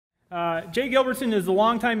Jay Gilbertson is the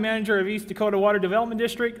longtime manager of East Dakota Water Development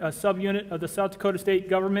District, a subunit of the South Dakota State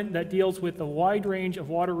government that deals with a wide range of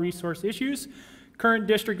water resource issues. Current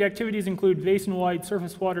district activities include basin-wide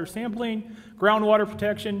surface water sampling, groundwater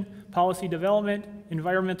protection, policy development,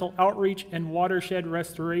 environmental outreach, and watershed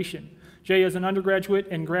restoration. Jay has an undergraduate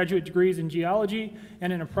and graduate degrees in geology,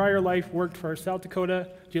 and in a prior life worked for South Dakota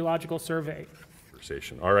Geological Survey.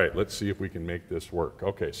 All right, let's see if we can make this work.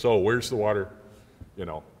 Okay, so where's the water,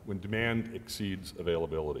 when demand exceeds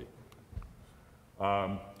availability?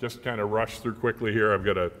 Just kind of rush through quickly here. I've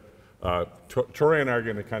got Troy and I are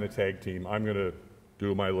going to kind of tag team. I'm going to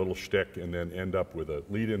do my little shtick and then end up with a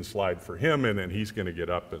lead-in slide for him, and then he's going to get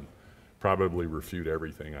up and probably refute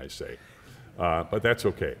everything I say. But that's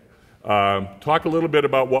okay. Talk a little bit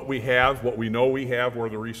about what we have, what we know we have, where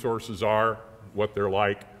the resources are, what they're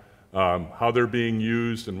like, how they're being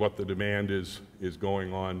used, and what the demand is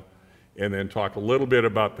going on, and then talk a little bit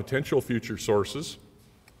about potential future sources,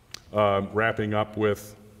 wrapping up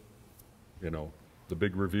with, the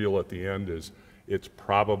big reveal at the end is it's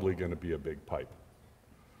probably going to be a big pipe,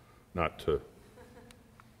 not to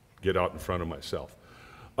get out in front of myself.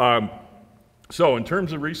 So in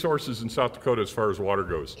terms of resources in South Dakota as far as water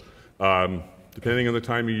goes, depending on the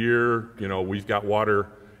time of year, we've got water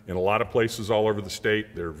in a lot of places all over the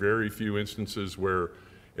state. There are very few instances where,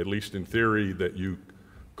 at least in theory, that you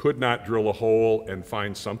could not drill a hole and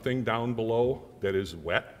find something down below that is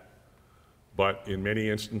wet. But in many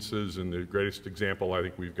instances, and the greatest example I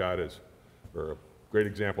think we've got is, or a great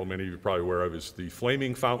example many of you are probably aware of, is the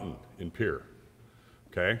Flaming Fountain in Pierre.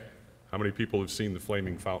 Okay? How many people have seen the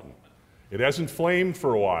Flaming Fountain? It hasn't flamed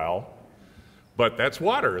for a while, but that's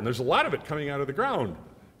water, and there's a lot of it coming out of the ground,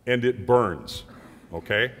 and it burns.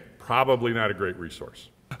 Okay? Probably not a great resource.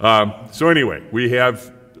 So anyway, we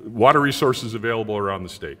have water resources available around the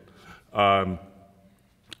state. From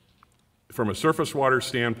a surface water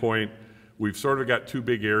standpoint, we've sort of got two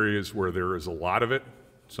big areas where there is a lot of it,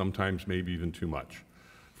 sometimes maybe even too much.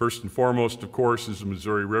 First and foremost, of course, is the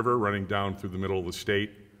Missouri River running down through the middle of the state,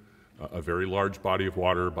 a very large body of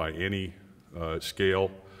water by any scale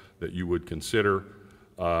that you would consider,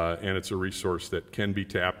 and it's a resource that can be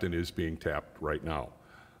tapped and is being tapped right now.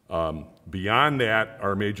 Beyond that,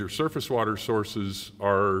 our major surface water sources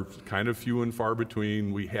are kind of few and far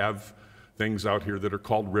between. We have things out here that are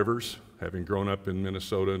called rivers, having grown up in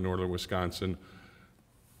Minnesota and northern Wisconsin.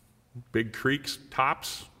 Big creeks,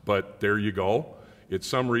 tops, but there you go. It's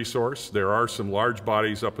some resource. There are some large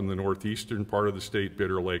bodies up in the northeastern part of the state,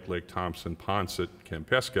 Bitter Lake, Lake Thompson, Poncet,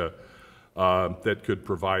 Kampesca, that could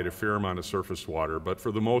provide a fair amount of surface water. But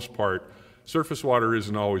for the most part, surface water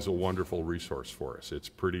isn't always a wonderful resource for us. It's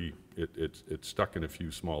it's stuck in a few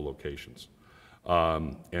small locations.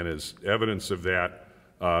 And as evidence of that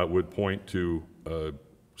would point to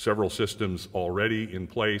several systems already in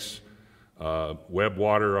place, Webb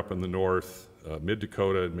Water up in the north,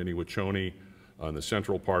 Mid-Dakota and Minnewachuny on the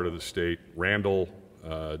central part of the state, Randall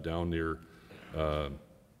down near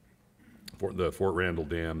the Fort Randall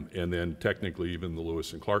Dam, and then technically even the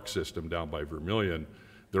Lewis and Clark system down by Vermilion.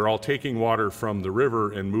 They're all taking water from the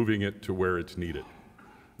river and moving it to where it's needed.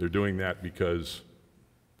 They're doing that because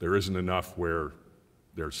there isn't enough where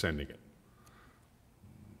they're sending it.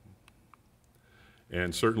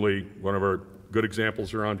 And certainly one of our good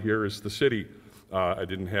examples around here is the city. I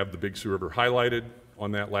didn't have the Big Sioux River highlighted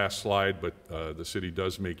on that last slide, but the city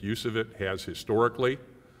does make use of it, has historically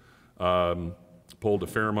pulled a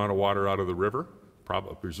fair amount of water out of the river,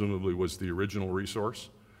 presumably was the original resource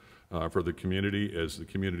for the community. As the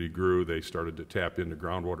community grew, they started to tap into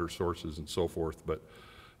groundwater sources and so forth, but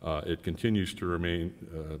it continues to remain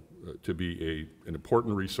to be an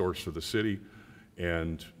important resource for the city.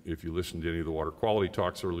 And if you listen to any of the water quality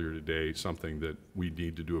talks earlier today, something that we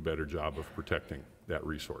need to do a better job of protecting that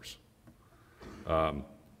resource.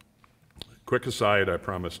 Quick aside, I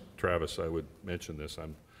promised Travis I would mention this.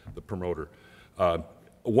 I'm the promoter.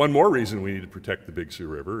 One more reason we need to protect the Big Sioux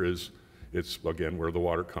River is it's, again, where the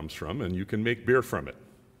water comes from, and you can make beer from it.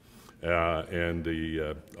 And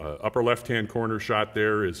the upper left-hand corner shot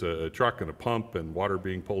there is a truck and a pump and water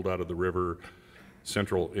being pulled out of the river.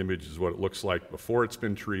 Central image is what it looks like before it's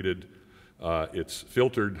been treated. It's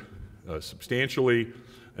filtered substantially,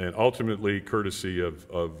 and ultimately, courtesy of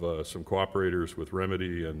some cooperators with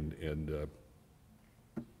Remedy and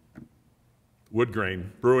Wood Grain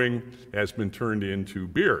Brewing, has been turned into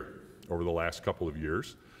beer over the last couple of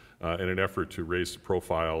years in an effort to raise the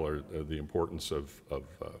profile or the importance of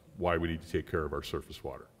why we need to take care of our surface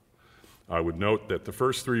water. I would note that the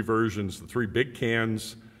first three versions, the three big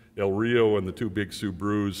cans, El Rio and the two Big Sioux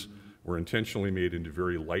brews, were intentionally made into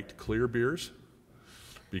very light, clear beers.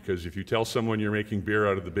 because if you tell someone you're making beer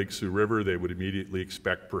out of the Big Sioux River, they would immediately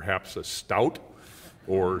expect perhaps a stout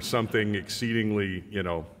or something exceedingly,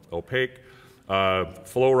 opaque.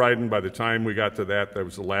 Flow riding, by the time we got to that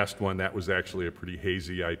was the last one. That was actually a pretty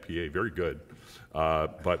hazy IPA, very good.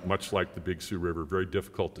 But much like the Big Sioux River, very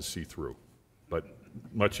difficult to see through, but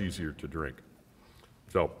much easier to drink.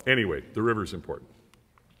 So anyway, the river's important.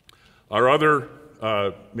 Our other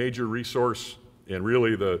major resource, and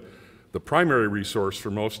really the primary resource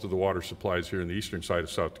for most of the water supplies here in the eastern side of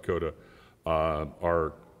South Dakota,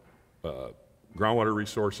 are groundwater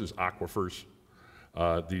resources, aquifers.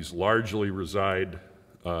 These largely reside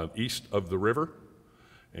east of the river,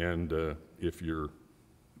 and if you're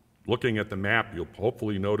looking at the map, you'll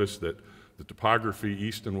hopefully notice that the topography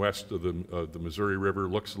east and west of the Missouri River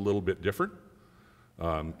looks a little bit different.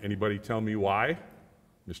 Anybody tell me why?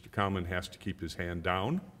 Mr. Cowman has to keep his hand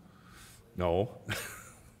down. No.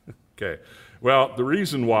 Okay. Well, the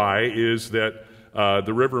reason why is that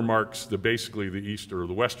the river marks basically the east or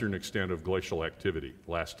the western extent of glacial activity.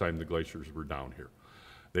 Last time the glaciers were down here,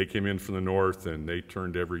 they came in from the north and they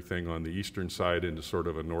turned everything on the eastern side into sort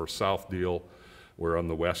of a north-south deal, where on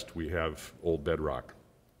the west we have old bedrock.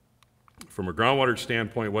 From a groundwater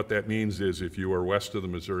standpoint, what that means is if you are west of the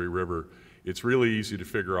Missouri River, it's really easy to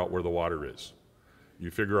figure out where the water is. You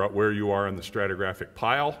figure out where you are in the stratigraphic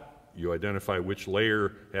pile, you identify which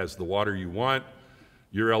layer has the water you want,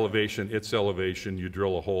 your elevation, its elevation, you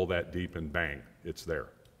drill a hole that deep and bang, it's there.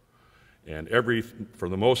 And for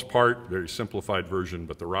the most part, very simplified version,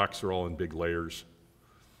 but the rocks are all in big layers.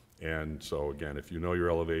 And so again, if you know your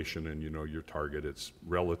elevation and you know your target, it's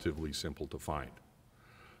relatively simple to find.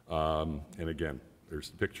 And again, there's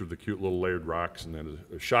the picture of the cute little layered rocks, and then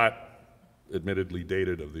a shot, admittedly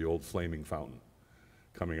dated, of the old flaming fountain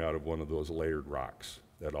coming out of one of those layered rocks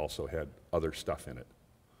that also had other stuff in it.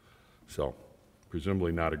 So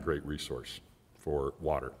presumably not a great resource for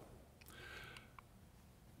water.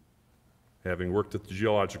 Having worked at the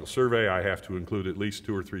Geological Survey, I have to include at least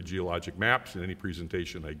 2 or 3 geologic maps in any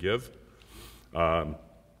presentation I give.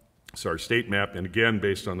 It's our state map, and again,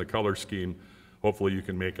 based on the color scheme, hopefully you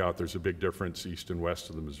can make out there's a big difference east and west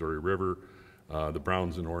of the Missouri River. The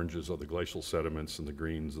browns and oranges are the glacial sediments, and the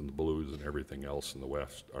greens and the blues and everything else in the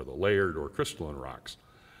west are the layered or crystalline rocks.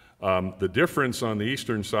 The difference on the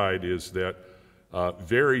eastern side is that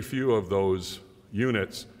very few of those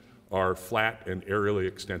units are flat and aerially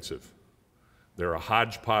extensive. They're a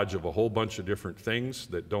hodgepodge of a whole bunch of different things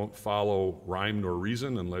that don't follow rhyme nor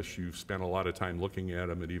reason unless you've spent a lot of time looking at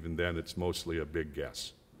them, and even then it's mostly a big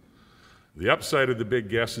guess. The upside of the big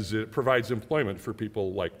guess is that it provides employment for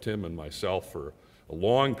people like Tim and myself for a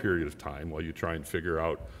long period of time while you try and figure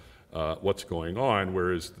out what's going on,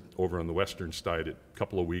 whereas over on the western side, a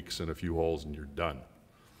couple of weeks and a few holes and you're done.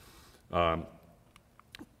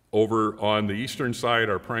 Over on the eastern side,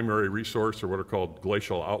 our primary resource are what are called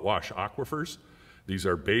glacial outwash aquifers. These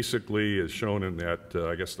are basically, as shown in that,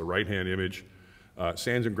 I guess the right-hand image,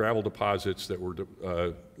 sands and gravel deposits that were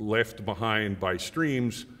left behind by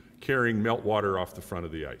streams carrying meltwater off the front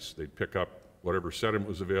of the ice. They'd pick up whatever sediment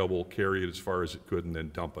was available, carry it as far as it could, and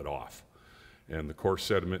then dump it off. And the coarse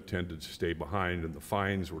sediment tended to stay behind, and the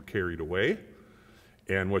fines were carried away.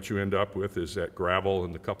 And what you end up with is that gravel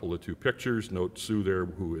in the couple of 2 pictures. Note Sue there,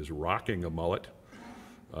 who is rocking a mullet.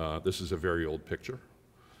 This is a very old picture.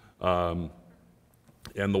 And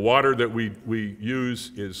the water that we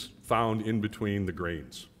use is found in between the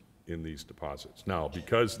grains in these deposits. Now,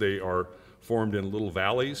 because they are formed in little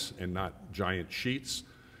valleys and not giant sheets,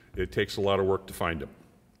 it takes a lot of work to find them.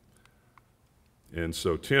 And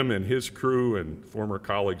so Tim and his crew and former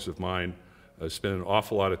colleagues of mine spent an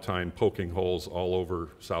awful lot of time poking holes all over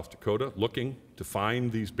South Dakota, looking to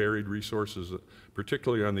find these buried resources,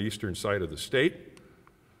 particularly on the eastern side of the state.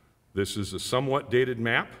 This is a somewhat dated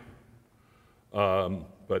map,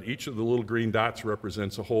 but each of the little green dots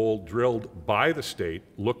represents a hole drilled by the state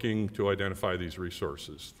looking to identify these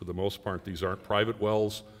resources. For the most part, these aren't private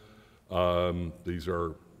wells. These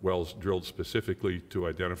are wells drilled specifically to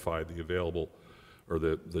identify the available, or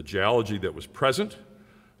the geology that was present.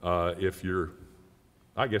 If you're,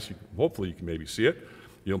 I guess, hopefully you can maybe see it.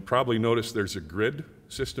 You'll probably notice there's a grid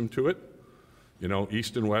system to it. You know,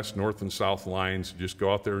 east and west, north and south lines. You just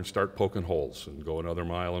go out there and start poking holes and go another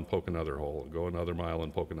mile and poke another hole and go another mile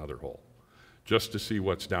and poke another hole just to see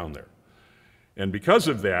what's down there. And because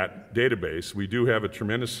of that database, we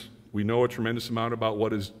know a tremendous amount about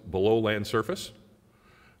what is below land surface,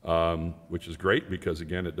 which is great because,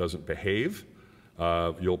 again, it doesn't behave.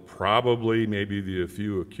 You'll probably, maybe a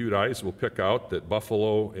few acute eyes will pick out that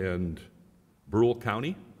Buffalo and Brule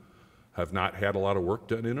County have not had a lot of work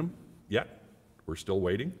done in them yet. we're still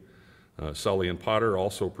waiting. Sully and Potter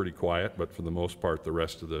also pretty quiet, but for the most part, the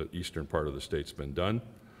rest of the eastern part of the state's been done.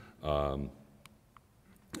 And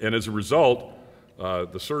as a result,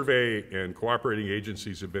 the survey and cooperating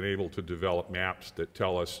agencies have been able to develop maps that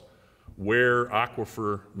tell us where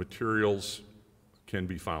aquifer materials can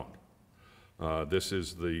be found. This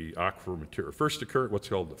is the aquifer material, what's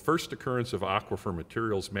called the first occurrence of aquifer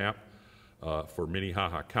materials map for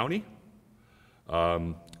Minnehaha County.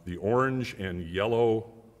 The orange and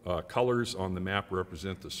yellow colors on the map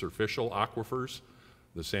represent the surficial aquifers,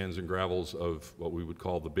 the sands and gravels of what we would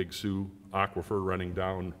call the Big Sioux aquifer running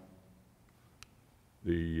down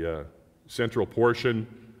the central portion,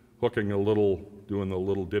 hooking a little, doing the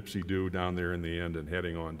little dipsy-do down there in the end and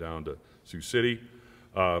heading on down to Sioux City.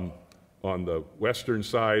 On the western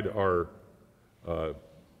side are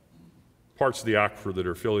parts of the aquifer that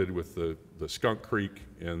are affiliated with the Skunk Creek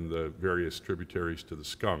and the various tributaries to the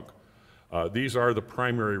Skunk. These are the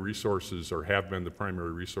primary resources, or have been the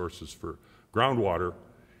primary resources for groundwater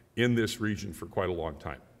in this region for quite a long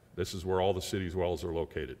time. This is where all the city's wells are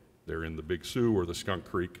located. They're in the Big Sioux or the Skunk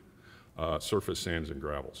Creek surface sands and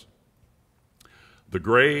gravels. The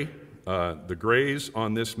grays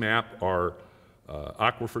on this map are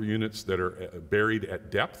aquifer units that are buried at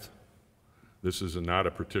depth. This is not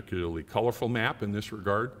a particularly colorful map in this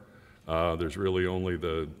regard. There's really only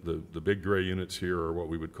the big gray units here are what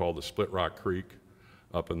we would call the Split Rock Creek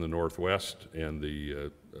up in the northwest, and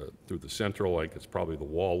through the central lake, it's probably the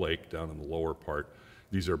Wall Lake down in the lower part.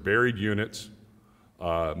 These are buried units,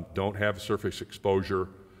 don't have surface exposure,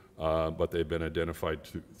 but they've been identified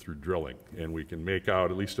through drilling. And we can make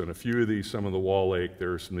out, at least on a few of these, some of the Wall Lake,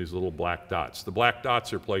 there are some of these little black dots. The black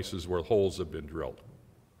dots are places where holes have been drilled.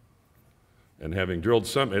 And having drilled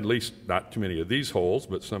some, at least not too many of these holes,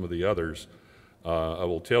 but some of the others, I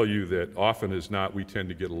will tell you that often as not, we tend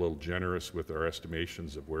to get a little generous with our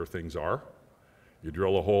estimations of where things are. You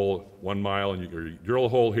drill a hole 1 mile, and you drill a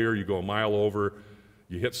hole here, you go a mile over,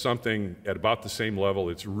 you hit something at about the same level,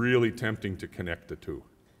 it's really tempting to connect the two.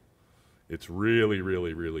 It's really,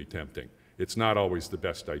 really, really tempting. It's not always the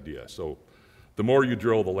best idea. So the more you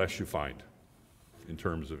drill, the less you find in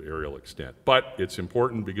terms of aerial extent. But it's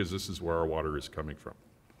important because this is where our water is coming from.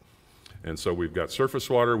 And so we've got surface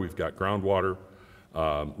water, we've got groundwater,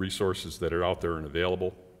 resources that are out there and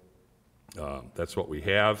available. That's what we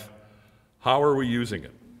have. How are we using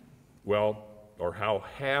it? Well, or how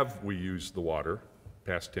have we used the water,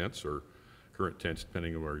 past tense or current tense,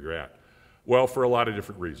 depending on where you're at? Well, for a lot of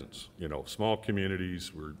different reasons. You know, small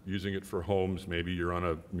communities, we're using it for homes. Maybe you're on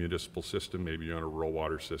a municipal system, maybe you're on a rural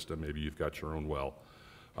water system, maybe you've got your own well.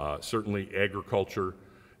 Certainly agriculture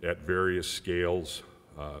at various scales,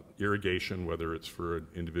 irrigation, whether it's for an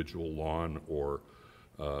individual lawn or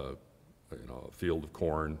you know, a field of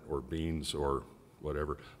corn or beans or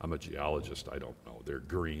whatever. I'm a geologist, I don't know. They're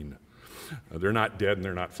green. They're not dead and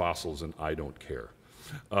they're not fossils, and I don't care.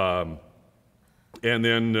 And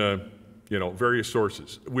then, you know, various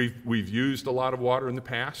sources. We've used a lot of water in the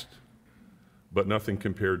past, but nothing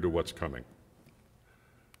compared to what's coming.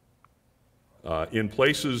 In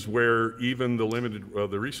places where even the limited,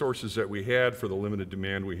 the resources that we had for the limited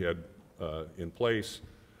demand we had in place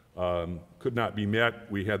could not be met,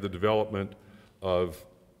 we had the development of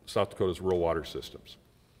South Dakota's rural water systems.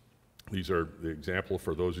 These are the example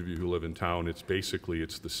for those of you who live in town. It's basically,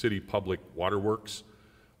 it's the city public waterworks,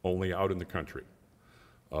 only out in the country.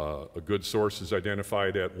 A good source is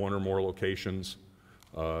identified at one or more locations.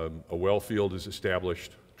 A well field is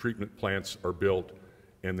established, treatment plants are built,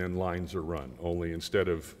 and then lines are run. Only instead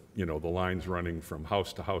of, you know, the lines running from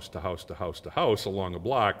house to house to house to house to house along a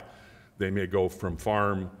block, they may go from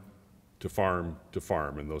farm to farm to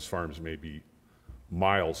farm, and those farms may be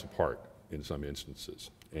miles apart in some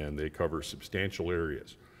instances, and they cover substantial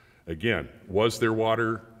areas. Again, was there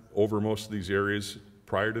water over most of these areas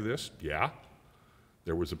prior to this? Yeah.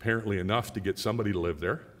 There was apparently enough to get somebody to live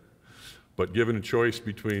there, but given a choice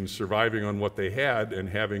between surviving on what they had and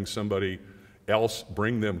having somebody else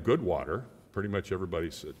bring them good water, pretty much everybody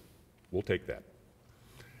said, we'll take that.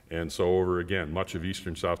 And so over, again, much of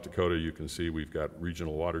eastern South Dakota, you can see we've got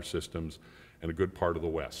regional water systems, and a good part of the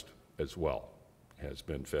west as well has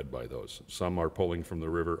been fed by those. Some are pulling from the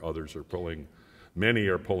river, others are pulling, many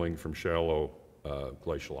are pulling from shallow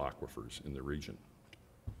glacial aquifers in the region.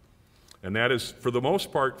 And that is, for the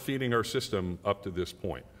most part, feeding our system up to this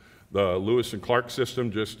point. The Lewis and Clark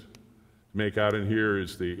system, just to make out in here,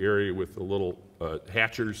 is the area with the little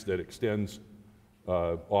hatchers that extends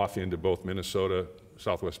off into both Minnesota,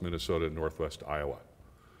 southwest Minnesota, and northwest Iowa.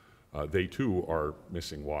 They too are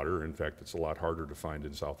missing water. In fact, it's a lot harder to find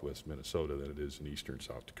in southwest Minnesota than it is in eastern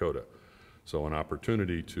South Dakota. So an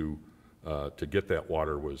opportunity to get that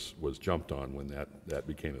water was jumped on when that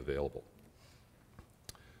became available.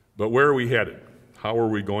 But where are we headed? How are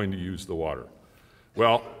we going to use the water?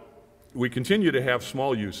 Well, we continue to have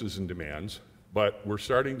small uses and demands, but we're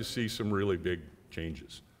starting to see some really big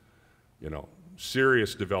changes. You know,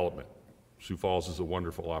 serious development. Sioux Falls is a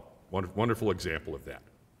wonderful example of that.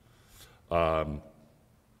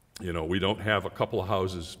 You know, we don't have a couple of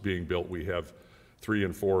houses being built. We have 300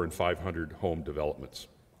 and 400 and 500 home developments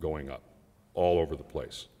going up all over the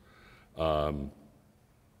place. Happen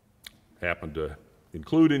to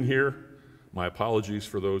include in here, my apologies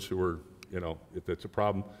for those who are, you know, if that's a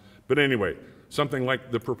problem. But anyway, something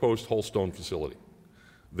like the proposed Holstone facility.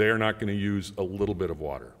 They are not going to use a little bit of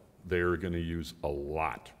water. They are going to use a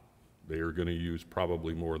lot. They are going to use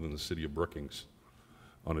probably more than the city of Brookings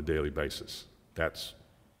on a daily basis. That's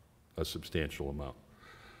a substantial amount.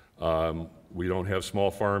 We don't have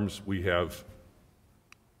small farms. We have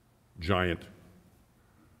giant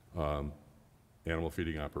animal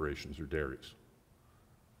feeding operations or dairies.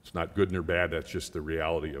 It's not good nor bad. That's just the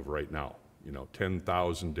reality of right now. You know,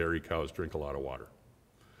 10,000 dairy cows drink a lot of water.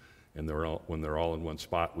 And when they're all in one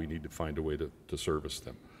spot, we need to find a way to service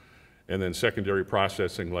them. And then secondary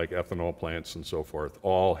processing like ethanol plants and so forth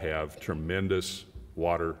all have tremendous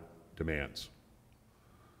water demands,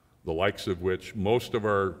 the likes of which most of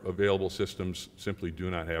our available systems simply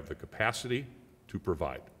do not have the capacity to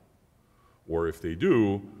provide. Or if they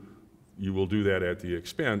do, you will do that at the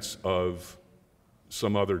expense of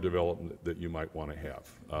some other development that you might want to have.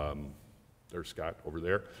 There's Scott over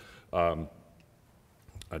there.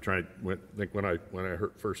 I'm trying to think when I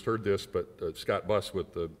first heard this, but Scott Buss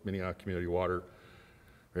with the Minnehaha Community Water,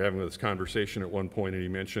 we were having this conversation at one point, and he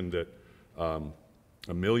mentioned that 1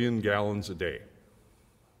 million gallons a day,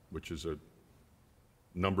 which is a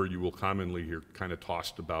number you will commonly hear kind of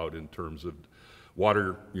tossed about in terms of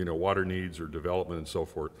water, you know, water needs or development and so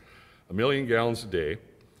forth. 1 million gallons a day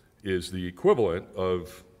is the equivalent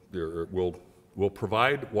of, will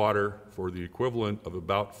provide water for the equivalent of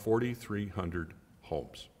about 4,300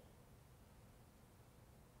 homes.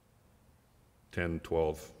 10,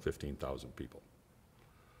 12, 15,000 people.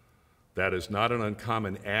 That is not an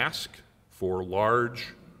uncommon ask for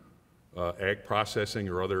large ag processing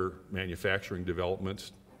or other manufacturing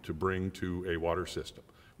developments to bring to a water system.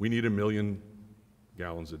 We need 1 million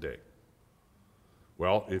gallons a day.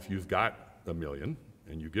 Well, if you've got 1 million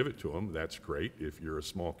and you give it to them, that's great. If you're a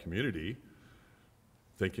small community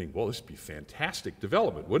thinking, well, this would be fantastic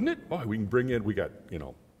development, wouldn't it? Oh, we can bring in, we got, you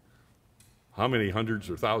know, how many hundreds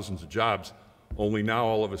or thousands of jobs, only now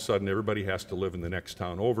all of a sudden everybody has to live in the next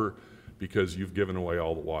town over because you've given away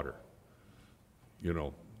all the water. You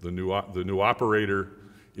know, the new operator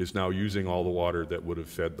is now using all the water that would have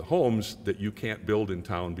fed the homes that you can't build in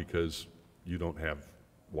town because you don't have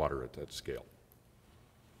water at that scale.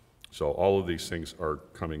 So all of these things are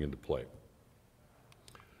coming into play.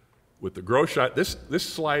 With the grow shot, this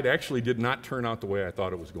slide actually did not turn out the way I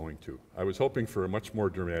thought it was going to. I was hoping for a much more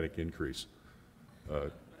dramatic increase.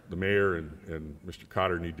 The mayor and Mr.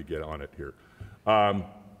 Cotter need to get on it here.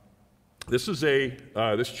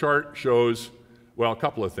 This chart shows, well, a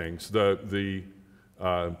couple of things. The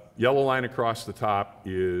yellow line across the top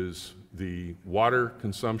is the water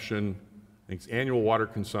consumption, I think it's annual water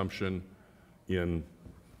consumption in,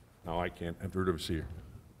 now I can't, I've heard of it here.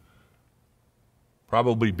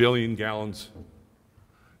 Probably billion gallons,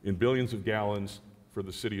 in billions of gallons for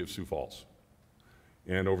the city of Sioux Falls.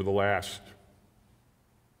 And over the last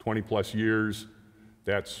 20 plus years,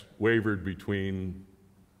 that's wavered between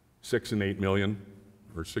 6 and 8 million,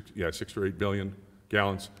 or 6 or 8 billion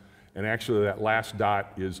gallons. And actually that last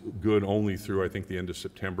dot is good only through, I think, the end of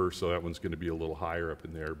September, so that one's gonna be a little higher up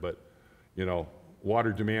in there. But, you know,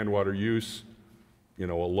 water demand, water use, you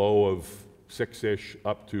know, a low of 6-ish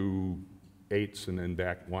up to 8s and then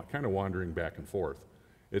back, kind of wandering back and forth.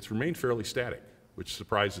 It's remained fairly static, which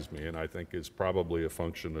surprises me, and I think is probably a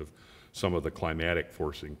function of some of the climatic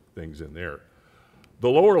forcing things in there. The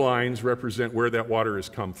lower lines represent where that water has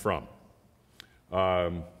come from.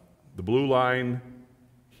 The blue line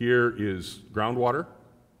here is groundwater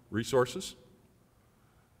resources.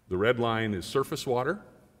 The red line is surface water.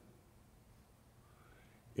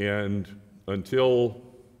 And until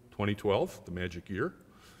 2012, the magic year,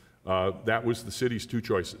 that was the city's two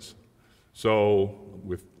choices. So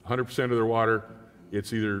with 100% of their water,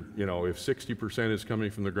 it's either, you know, if 60% is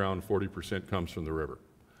coming from the ground, 40% comes from the river.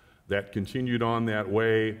 That continued on that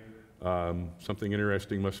way. Something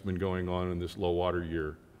interesting must have been going on in this low water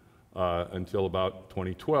year until about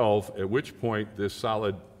 2012, at which point this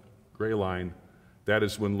solid gray line, that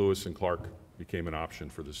is when Lewis and Clark became an option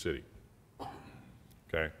for the city.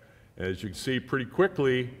 okay? As you can see, pretty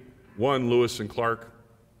quickly, Lewis and Clark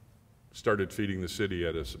started feeding the city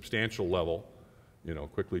at a substantial level,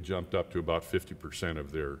 quickly jumped up to about 50%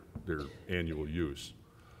 of their annual use.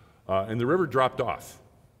 And the river dropped off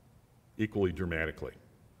equally dramatically.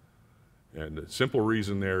 And the simple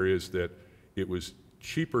reason there is that it was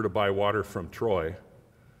cheaper to buy water from Troy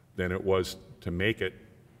than it was to make it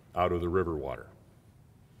out of the river water.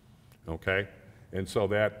 Okay? And so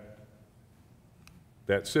that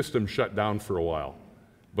system shut down for a while.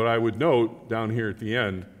 But I would note down here at the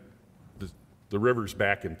end, the river's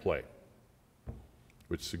back in play,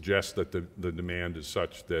 which suggests that the demand is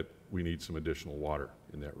such that we need some additional water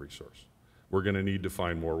in that resource. We're going to need to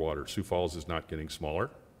find more water. Sioux Falls is not getting smaller.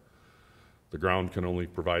 The ground can only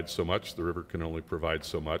provide so much, the river can only provide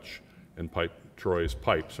so much, and Troy's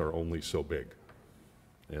pipes are only so big.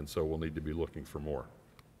 And so we'll need to be looking for more.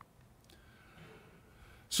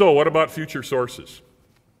 So what about future sources?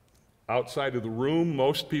 Outside of the room,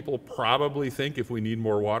 most people probably think if we need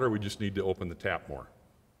more water, we just need to open the tap more.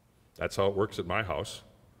 That's how it works at my house.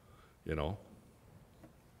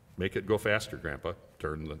 Make it go faster, Grandpa,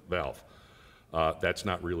 turn the valve. That's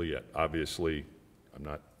not really it. Obviously, I'm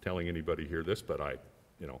not telling anybody here this, but I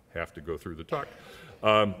have to go through the talk.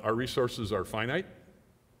 Our resources are finite,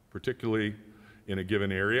 particularly in a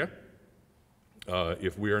given area.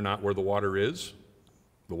 If we are not where the water is,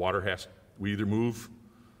 we either move,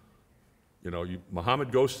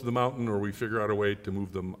 Mohammed goes to the mountain, or we figure out a way to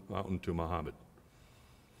move the mountain to Mohammed.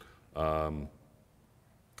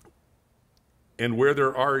 And where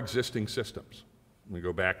there are existing systems, we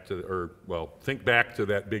go back to, think back to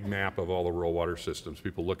that big map of all the rural water systems.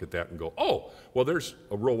 People look at that and go, oh, well, there's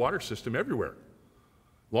a rural water system everywhere.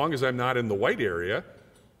 As long as I'm not in the white area,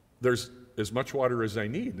 there's as much water as I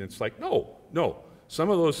need. And it's like, no. Some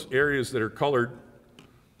of those areas that are colored,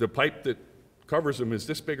 the pipe that covers them is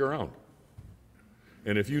this big around.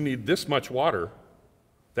 And if you need this much water,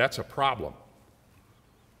 that's a problem.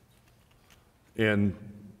 And,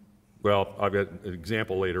 well, I've got an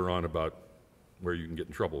example later on about where you can get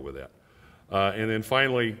in trouble with that. And then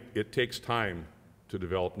finally, it takes time to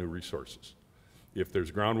develop new resources. If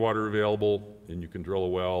there's groundwater available and you can drill a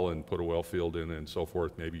well and put a well field in and so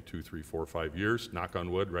forth, maybe 2, 3, 4, 5 years, knock on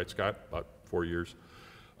wood, right, Scott? About 4 years.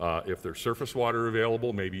 If there's surface water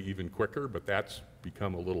available, maybe even quicker, but that's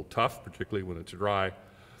become a little tough, particularly when it's dry.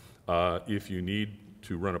 If you need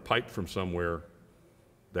to run a pipe from somewhere,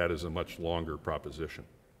 that is a much longer proposition.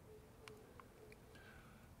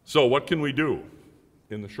 So what can we do?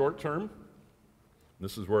 In the short term,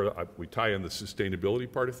 this is where we tie in the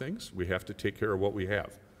sustainability part of things. We have to take care of what we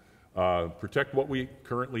have. Protect what we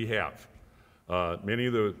currently have. Many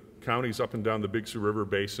of the counties up and down the Big Sioux River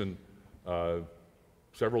Basin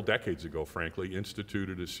several decades ago, frankly,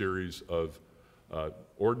 instituted a series of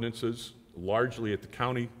ordinances, largely at the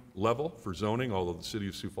county level for zoning, although the city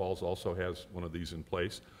of Sioux Falls also has one of these in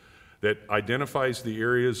place, that identifies the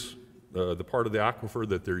areas, the part of the aquifer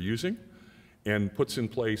that they're using, and puts in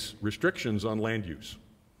place restrictions on land use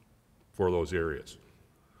for those areas.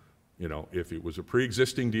 If it was a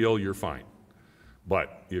pre-existing deal, you're fine.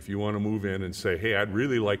 But if you want to move in and say, hey, I'd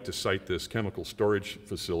really like to site this chemical storage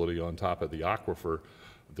facility on top of the aquifer,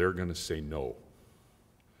 they're going to say no,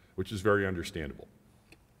 which is very understandable.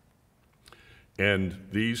 And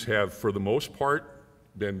these have, for the most part,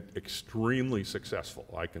 been extremely successful.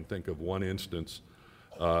 I can think of one instance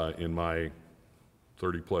in my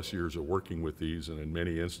 30-plus years of working with these, and in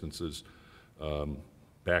many instances,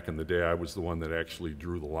 back in the day, I was the one that actually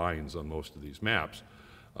drew the lines on most of these maps.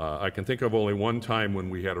 I can think of only one time when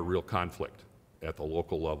we had a real conflict at the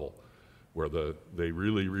local level, where they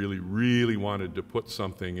really wanted to put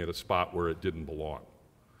something at a spot where it didn't belong.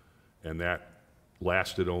 And that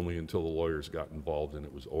lasted only until the lawyers got involved, and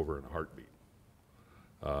it was over in a heartbeat.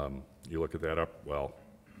 You look at that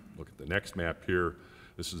look at the next map here.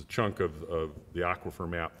 This is a chunk of the aquifer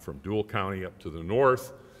map from Dual County up to the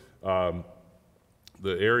north.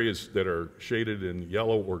 The areas that are shaded in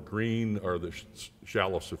yellow or green are the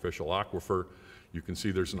shallow superficial aquifer. You can see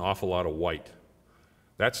there's an awful lot of white.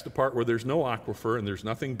 That's the part where there's no aquifer and there's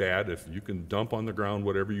nothing bad. If you can dump on the ground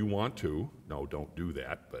whatever you want to, no, don't do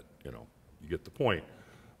that, but you get the point.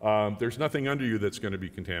 There's nothing under you that's going to be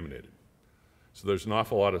contaminated. So there's an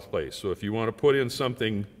awful lot of space. So if you want to put in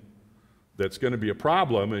something that's going to be a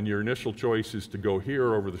problem and your initial choice is to go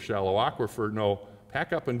here over the shallow aquifer, no,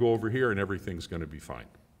 pack up and go over here and everything's going to be fine.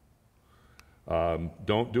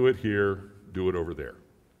 Don't do it here, do it over there.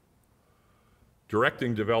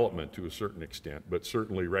 Directing development to a certain extent, but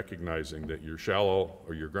certainly recognizing that your shallow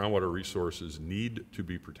or your groundwater resources need to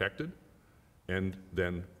be protected, and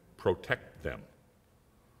then protect them.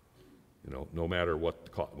 You know, no matter what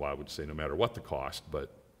the well, I would say no matter what the cost,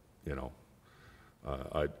 but, you know,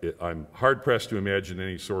 I'm hard-pressed to imagine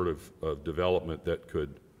any sort of development that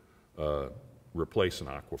could replace an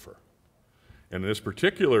aquifer. And in this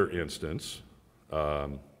particular instance,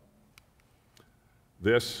 the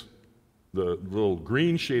little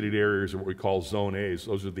green shaded areas are what we call Zone A's.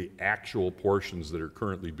 Those are the actual portions that are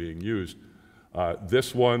currently being used.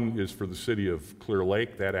 This one is for the city of Clear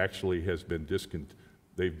Lake. That actually has been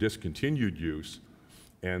they've discontinued use.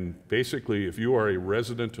 And basically, if you are a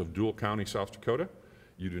resident of Dual County, South Dakota,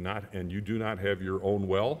 you do not have your own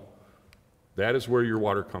well, that is where your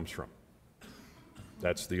water comes from.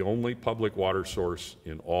 That's the only public water source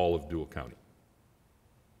in all of Dual County.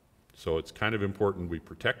 So it's kind of important we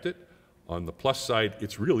protect it. On the plus side,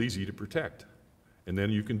 it's real easy to protect. And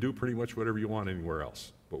then you can do pretty much whatever you want anywhere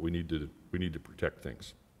else. But we need to protect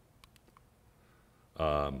things.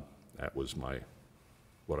 That was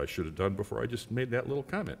what I should have done before I just made that little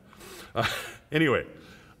comment. Anyway,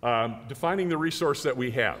 defining the resource that we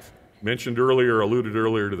have. Alluded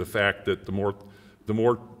earlier to the fact that the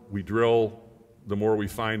more we drill, the more we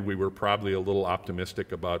find. We were probably a little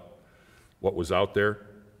optimistic about what was out there.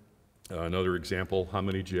 Another example, how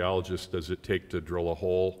many geologists does it take to drill a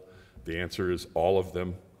hole? The answer is all of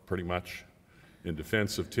them, pretty much. In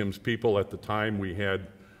defense of Tim's people, at the time we had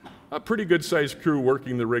a pretty good-sized crew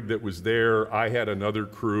working the rig that was there. I had another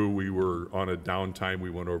crew. We were on a downtime. We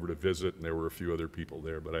went over to visit, and there were a few other people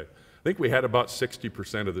there. But I think we had about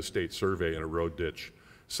 60% of the state survey in a road ditch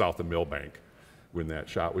south of Millbank when that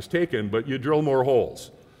shot was taken. But you drill more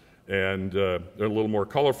holes. And a little more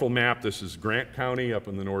colorful map. This is Grant County up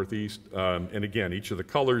in the northeast. And again, each of the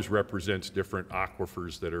colors represents different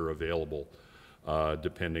aquifers that are available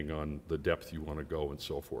depending on the depth you want to go and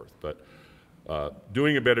so forth. But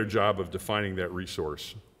doing a better job of defining that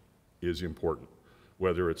resource is important,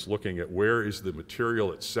 whether it's looking at where is the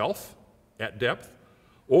material itself at depth,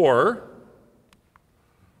 or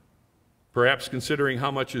perhaps considering how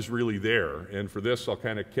much is really there. And for this, I'll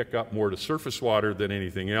kind of kick up more to surface water than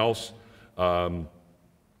anything else. From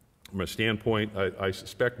a standpoint, I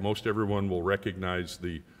suspect most everyone will recognize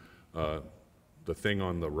the thing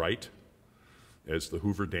on the right as the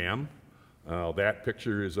Hoover Dam. That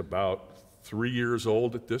picture is about 3 years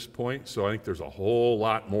old at this point, so I think there's a whole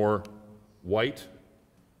lot more white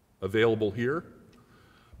available here.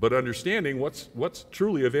 But understanding what's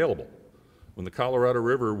truly available. When the Colorado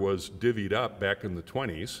River was divvied up back in the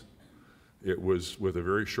 20s, it was with a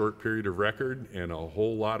very short period of record and a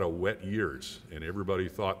whole lot of wet years, and everybody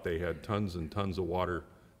thought they had tons and tons of water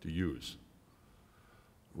to use.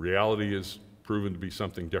 Reality is proven to be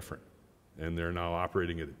something different, and they're now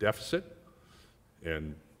operating at a deficit,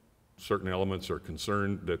 and certain elements are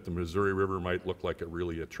concerned that the Missouri River might look like a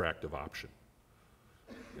really attractive option.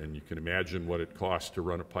 And you can imagine what it costs to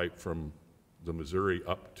run a pipe from the Missouri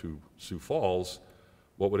up to Sioux Falls.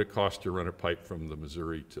 What would it cost to run a pipe from the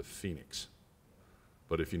Missouri to Phoenix?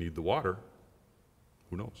 But if you need the water,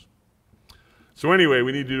 who knows? So anyway,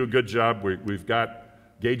 we need to do a good job. We've got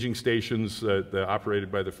gauging stations that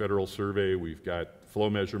operated by the Federal Survey. We've got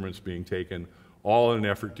flow measurements being taken, all in an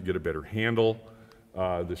effort to get a better handle.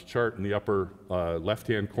 This chart in the upper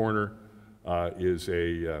left-hand corner is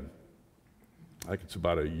I think it's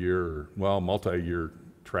about a year, well, multi-year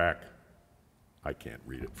track. I can't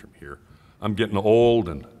read it from here. I'm getting old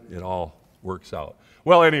and it all works out.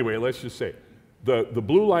 Well, anyway, let's just say the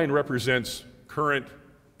blue line represents current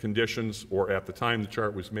conditions, or at the time the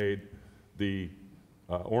chart was made. The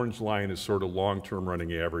orange line is sort of long-term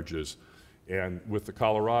running averages. And with the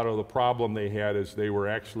Colorado, the problem they had is they were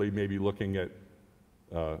actually maybe looking at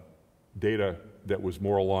data that was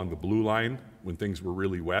more along the blue line when things were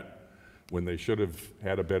really wet, when they should have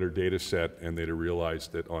had a better data set, and they'd have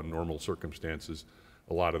realized that on normal circumstances,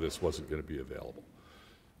 a lot of this wasn't going to be available.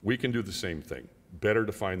 We can do the same thing, better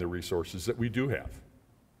define the resources that we do have,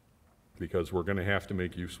 because we're going to have to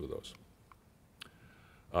make use of those.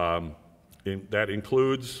 That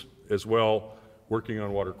includes, as well, working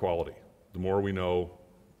on water quality. The more we know,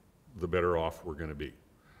 the better off we're going to be.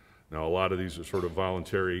 Now, a lot of these are sort of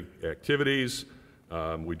voluntary activities.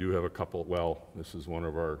 We do have a couple, well, this is one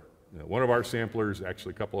of our samplers,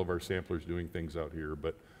 actually a couple of our samplers doing things out here,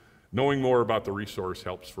 but knowing more about the resource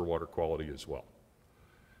helps for water quality as well.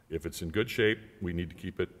 If it's in good shape, we need to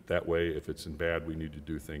keep it that way. If it's in bad, we need to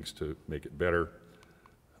do things to make it better.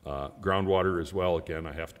 Groundwater as well. Again,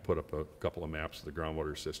 I have to put up a couple of maps of the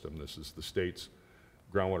groundwater system. This is the state's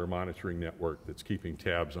groundwater monitoring network that's keeping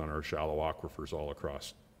tabs on our shallow aquifers all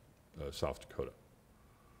across South Dakota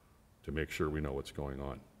to make sure we know what's going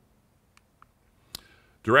on.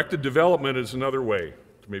 Directed development is another way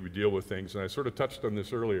maybe deal with things, and I sort of touched on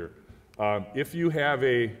this earlier. If you have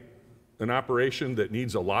an operation that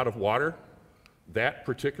needs a lot of water, that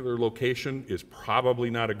particular location is probably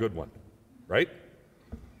not a good one, right?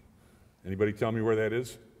 Anybody tell me where that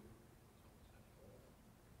is?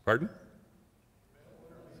 Pardon?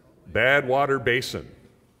 Badwater Basin,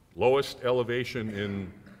 lowest elevation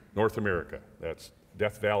in North America. That's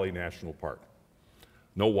Death Valley National Park.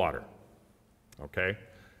 No water, okay?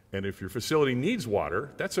 And if your facility needs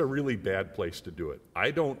water, that's a really bad place to do it.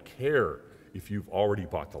 I don't care if you've already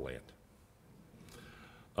bought the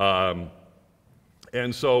land.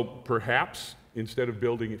 And so perhaps instead of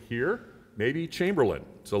building it here, maybe Chamberlain.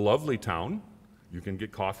 It's a lovely town. You can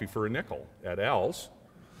get coffee for a nickel at Al's.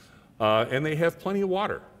 And they have plenty of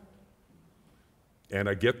water. And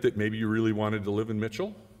I get that maybe you really wanted to live in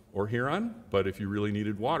Mitchell or Huron, but if you really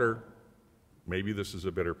needed water, maybe this is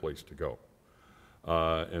a better place to go,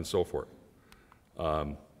 and so forth.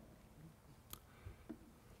 The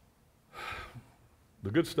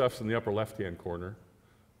good stuff's in the upper left-hand corner,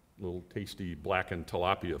 little tasty blackened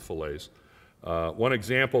tilapia fillets. One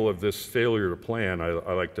example of this failure to plan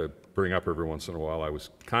I like to bring up every once in a while. I was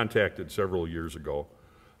contacted several years ago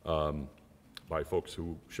by folks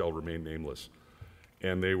who shall remain nameless,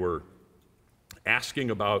 and they were asking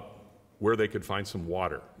about where they could find some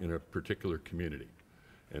water in a particular community.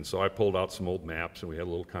 And so I pulled out some old maps and we had a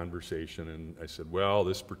little conversation, and I said, well,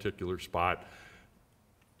 this particular spot,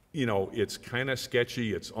 you know, it's kind of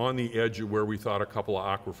sketchy. It's on the edge of where we thought a couple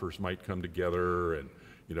of aquifers might come together, and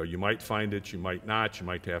you know, you might find it, you might not, you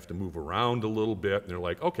might have to move around a little bit. And they're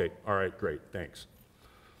like, okay, all right, great, thanks.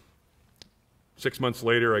 6 months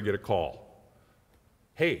later, I get a call.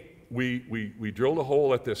 Hey, we drilled a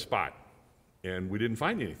hole at this spot and we didn't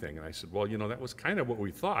find anything. And I said, well, you know, that was kind of what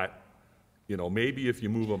we thought. You know, maybe if you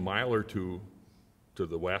move a mile or two to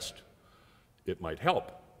the west, it might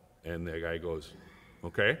help. And the guy goes,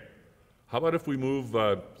 okay, how about if we move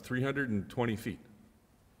 320 feet?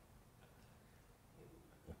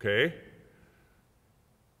 Okay.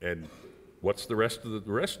 And what's the rest of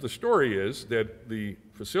the rest of the story is that the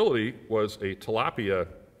facility was a tilapia,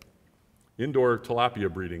 indoor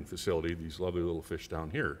tilapia breeding facility, these lovely little fish down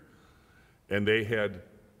here. And they had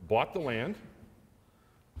bought the land,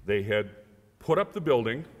 they had put up the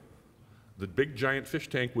building, the big giant fish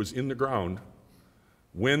tank was in the ground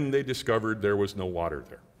when they discovered there was no water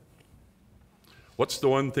there. What's the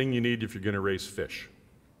one thing you need if you're going to raise fish?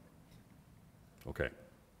 Okay,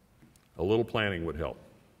 a little planning would help.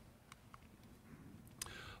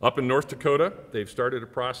 Up in North Dakota, they've started a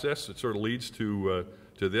process that sort of leads to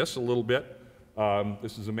this a little bit.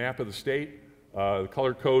 This is a map of the state. The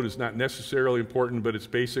color code is not necessarily important, but it's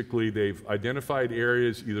basically they've identified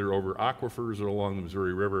areas either over aquifers or along the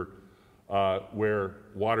Missouri River where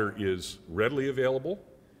water is readily available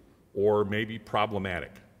or maybe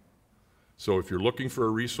problematic. So if you're looking for a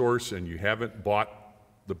resource and you haven't bought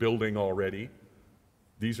the building already,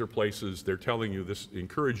 these are places they're telling you this,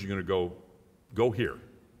 encourage you to go here,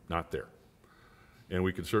 not there. And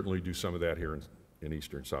we could certainly do some of that here in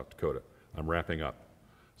eastern South Dakota. I'm wrapping up.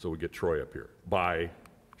 So we get Troy up here by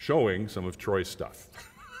showing some of Troy's stuff.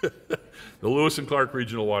 The Lewis and Clark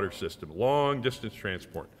Regional Water System, long distance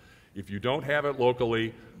transport. If you don't have it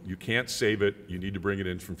locally, you can't save it. You need to bring it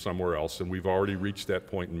in from somewhere else, and we've already reached that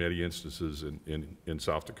point in many instances in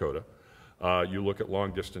South Dakota. You look at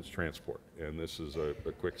long distance transport, and this is a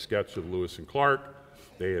quick sketch of Lewis and Clark.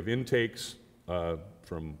 They have intakes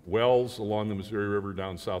from wells along the Missouri River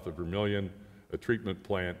down south of Vermilion, a treatment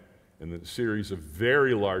plant, and a series of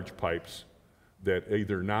very large pipes that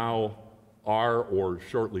either now are or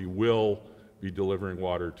shortly will be delivering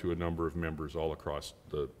water to a number of members all across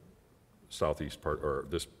the southeast part, or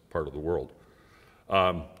this part of the world.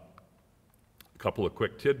 A couple of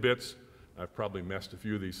quick tidbits. I've probably messed a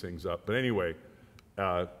few of these things up, but anyway,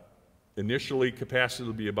 initially capacity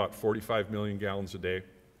will be about 45 million gallons a day.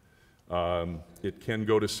 It can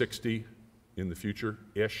go to 60 in the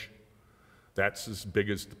future-ish. That's as big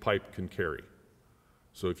as the pipe can carry.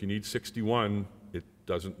 So if you need 61, it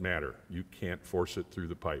doesn't matter. You can't force it through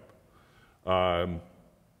the pipe.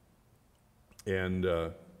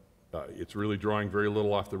 It's really drawing very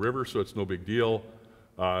little off the river, so it's no big deal.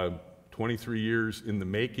 23 years in the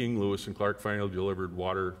making. Lewis and Clark finally delivered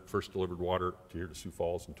water, first delivered water here to Sioux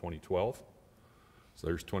Falls in 2012. So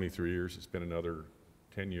there's 23 years. It's been another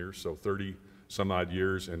 10 years, so 30 some odd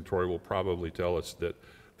years, and Troy will probably tell us that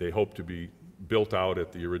they hope to be built out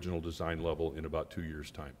at the original design level in about 2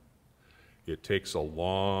 years' time. It takes a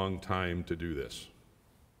long time to do this.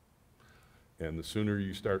 And the sooner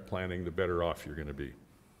you start planning, the better off you're going to be.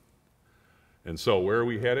 And so where are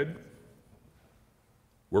we headed?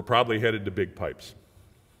 we're probably headed to big pipes.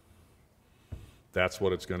 That's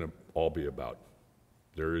what it's going to all be about.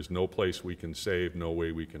 There is no place we can save, no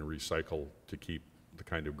way we can recycle to keep the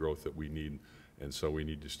kind of growth that we need, and so we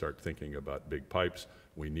need to start thinking about big pipes.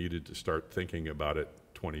 We needed to start thinking about it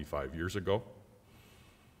 25 years ago.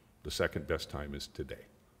 The second best time is today.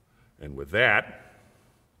 And with that,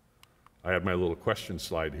 I have my little question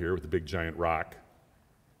slide here with the big giant rock.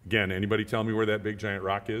 Again, anybody tell me where that big giant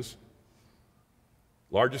rock is?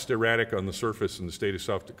 Largest erratic on the surface in the state of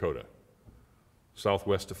South Dakota,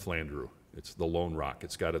 southwest of Flandreau. It's the Lone Rock.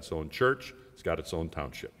 It's got its own church. It's got its own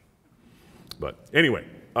township. But anyway,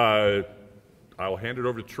 I'll hand it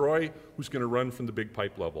over to Troy, who's going to run from the big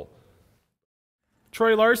pipe level.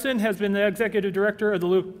 Troy Larson has been the executive director of the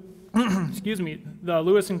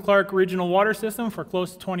Lewis and Clark Regional Water System for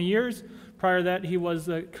close to 20 years. Prior to that, he was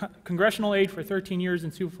a congressional aide for 13 years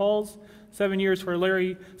in Sioux Falls, 7 years for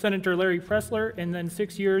Senator Larry Pressler, and then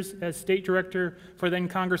 6 years as state director for then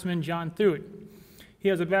Congressman John Thuot. He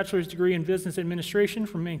has a bachelor's degree in business administration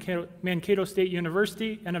from Mankato State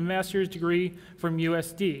University and a master's degree from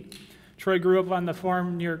USD. Troy grew up on the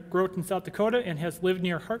farm near Groton, South Dakota, and has lived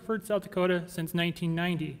near Hartford, South Dakota since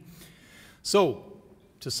 1990. So,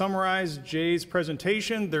 to summarize Jay's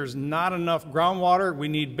presentation, there's not enough groundwater, we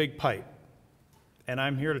need big pipe. And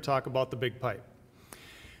I'm here to talk about the big pipe.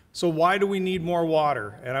 So why do we need more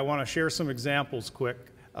water? And I want to share some examples quick.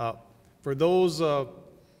 For those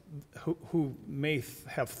who may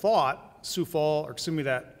have thought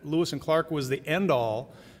that Lewis and Clark was the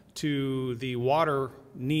end-all to the water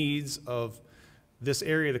needs of this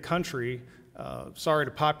area of the country, sorry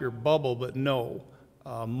to pop your bubble, but no.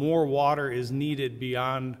 More water is needed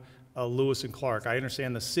beyond Lewis and Clark. I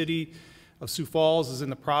understand the city of Sioux Falls is in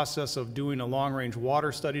the process of doing a long-range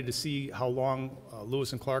water study to see how long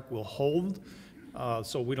Lewis and Clark will hold.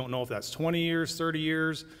 So we don't know if that's 20 years, 30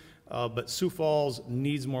 years, but Sioux Falls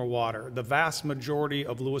needs more water. The vast majority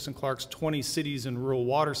of Lewis and Clark's 20 cities and rural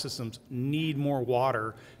water systems need more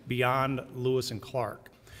water beyond Lewis and Clark.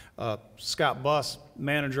 Scott Buss,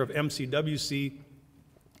 manager of MCWC,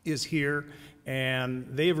 is here, and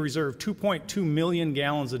they've reserved 2.2 million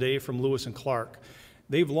gallons a day from Lewis and Clark.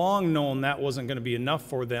 They've long known that wasn't going to be enough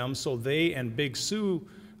for them, so they and Big Sioux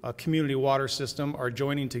Community Water System are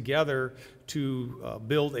joining together to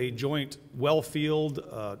build a joint well field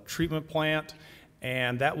treatment plant,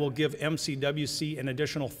 and that will give MCWC an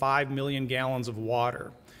additional 5 million gallons of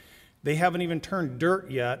water. They haven't even turned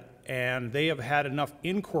dirt yet, and they have had enough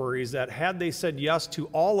inquiries that had they said yes to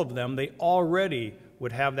all of them, they already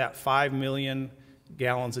would have that 5 million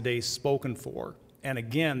gallons a day spoken for. And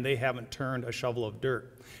again, they haven't turned a shovel of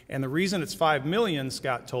dirt. And the reason it's 5 million,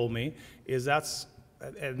 Scott told me, is that's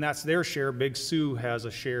their share. Big Sioux has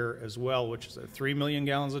a share as well, which is 3 million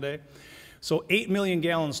gallons a day. So 8 million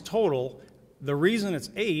gallons total. The reason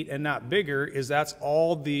it's 8 and not bigger is that's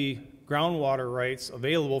all the groundwater rights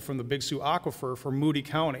available from the Big Sioux Aquifer for Moody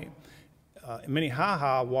County.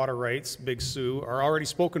 Minnehaha water rights, Big Sioux, are already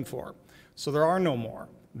spoken for. So there are no more.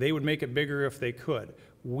 They would make it bigger if they could.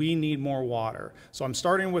 We need more water. So I'm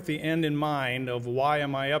starting with the end in mind of why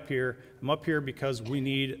am I up here? I'm up here because we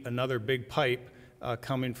need another big pipe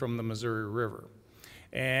coming from the Missouri River.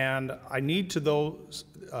 And I need to, though,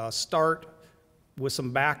 start with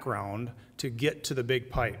some background to get to the big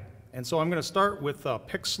pipe. And so I'm going to start with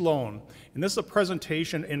Pick Sloan. And this is a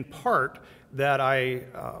presentation in part that I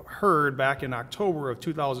heard back in October of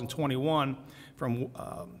 2021 from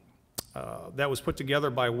that was put together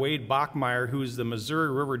by Wade Bachmeyer, who's the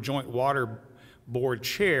Missouri River Joint Water Board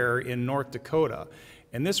Chair in North Dakota.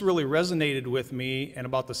 And this really resonated with me, and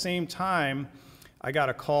about the same time, I got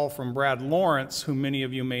a call from Brad Lawrence, who many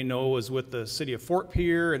of you may know was with the city of Fort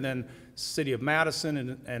Pierre and then city of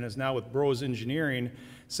Madison and is now with Bros Engineering,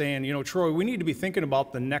 saying, you know, Troy, we need to be thinking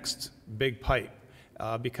about the next big pipe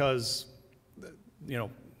because, you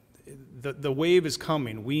know, the wave is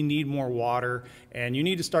coming. We need more water, and you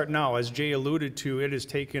need to start now. As Jay alluded to, it has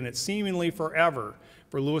taken it seemingly forever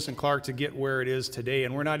for Lewis and Clark to get where it is today,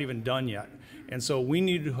 and we're not even done yet. And so we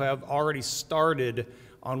need to have already started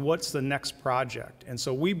on what's the next project. And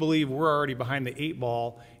so we believe we're already behind the 8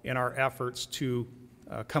 ball in our efforts to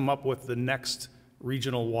come up with the next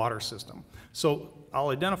regional water system. So I'll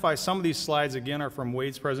identify some of these slides, again, are from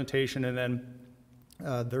Wade's presentation, and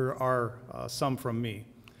then there are some from me.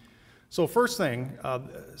 So first thing,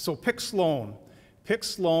 so Pick Sloan. Pick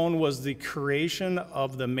Sloan was the creation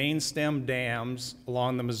of the main stem dams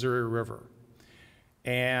along the Missouri River.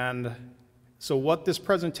 And so what this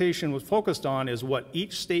presentation was focused on is what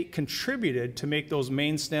each state contributed to make those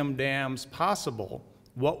main stem dams possible,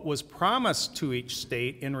 what was promised to each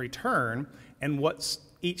state in return, and what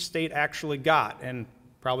each state actually got. And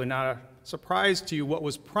probably not a surprise to you, what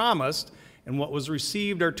was promised and what was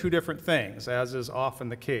received are two different things, as is often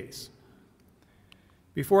the case.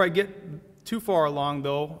 Before I get too far along,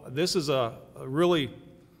 though, this is a really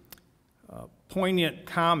poignant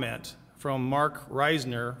comment from Mark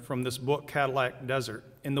Reisner from this book, Cadillac Desert.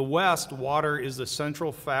 In the West, water is the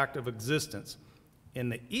central fact of existence. In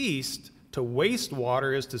the East, to waste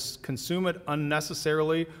water is to consume it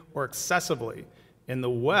unnecessarily or excessively. In the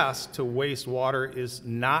West, to waste water is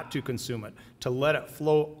not to consume it, to let it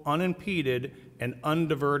flow unimpeded and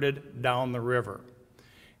undiverted down the river.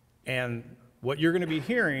 And what you're going to be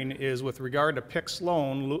hearing is with regard to Pick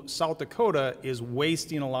Sloan, South Dakota is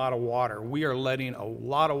wasting a lot of water. We are letting a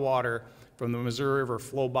lot of water from the Missouri River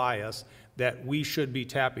flow by us that we should be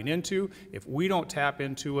tapping into. If we don't tap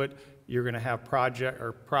into it, you're going to have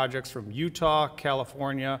projects from Utah,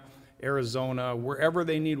 California, Arizona, wherever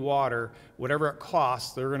they need water, whatever it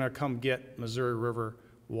costs, they're going to come get Missouri River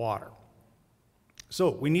water. So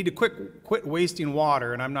we need to quit wasting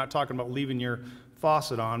water, and I'm not talking about leaving your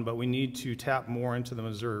faucet on, but we need to tap more into the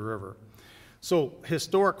Missouri River. So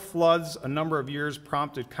historic floods a number of years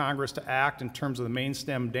prompted Congress to act in terms of the main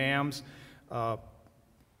stem dams.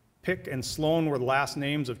 Pick and Sloan were the last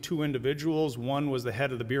names of two individuals. One was the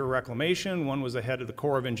head of the Bureau of Reclamation, one was the head of the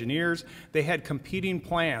Corps of Engineers. They had competing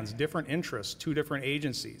plans, different interests, two different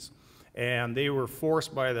agencies. And they were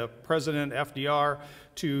forced by the President, FDR,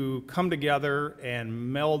 to come together and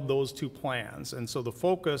meld those two plans. And so the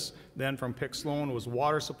focus then from Pick Sloan was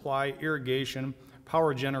water supply, irrigation,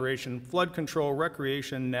 power generation, flood control,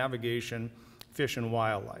 recreation, navigation, fish and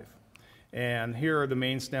wildlife. And here are the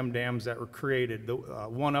main stem dams that were created. The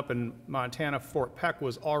one up in Montana, Fort Peck,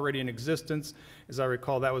 was already in existence. As I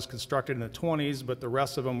recall, that was constructed in the 20s, but the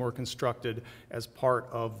rest of them were constructed as part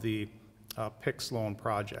of the Pick Sloan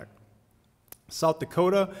project. South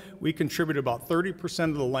Dakota, we contributed about 30%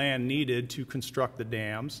 of the land needed to construct the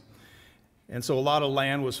dams. And so a lot of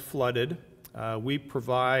land was flooded. We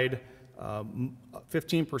provide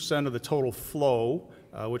 15% of the total flow,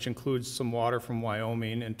 which includes some water from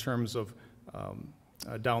Wyoming in terms of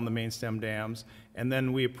down the main stem dams. And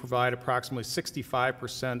then we provide approximately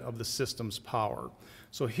 65% of the system's power.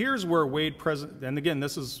 So here's where Wade and again,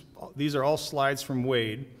 these are all slides from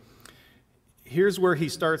Wade. Here's where he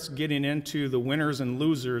starts getting into the winners and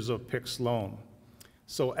losers of Pick Sloan.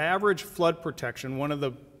 So average flood protection, one of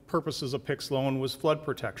the purposes of Pick Sloan was flood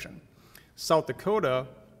protection. South Dakota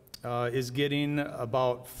is getting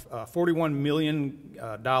about $41 million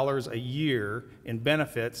a year in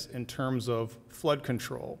benefits in terms of flood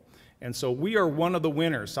control. And so we are one of the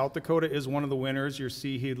winners. South Dakota is one of the winners. You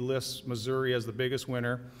see he lists Missouri as the biggest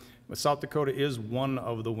winner, but South Dakota is one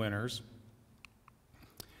of the winners.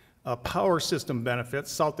 Power system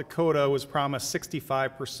benefits, South Dakota was promised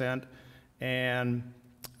 65%, and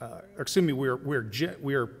excuse me, we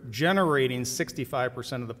are generating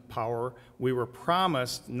 65% of the power. We were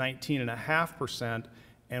promised 19.5%,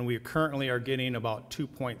 and we currently are getting about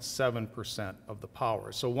 2.7% of the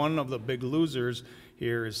power. So one of the big losers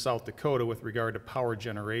here is South Dakota with regard to power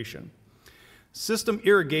generation. System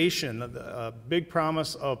irrigation, the big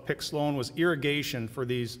promise of Pick Sloan was irrigation for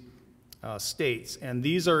these states, and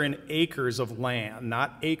these are in acres of land,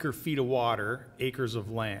 not acre feet of water, acres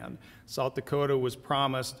of land. South Dakota was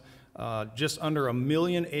promised just under 1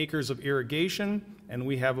 million acres of irrigation, and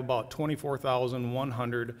we have about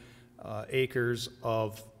 24,100 acres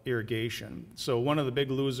of irrigation. So one of the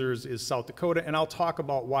big losers is South Dakota, and I'll talk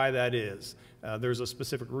about why that is. There's a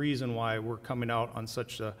specific reason why we're coming out on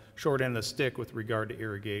such a short end of the stick with regard to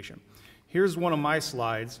irrigation. Here's one of my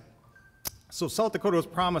slides. So South Dakota was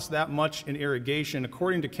promised that much in irrigation.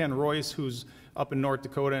 According to Ken Royce, who's up in North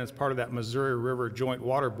Dakota and is part of that Missouri River Joint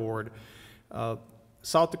Water Board,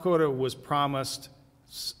 South Dakota was promised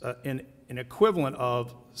an equivalent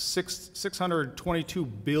of 622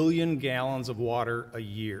 billion gallons of water a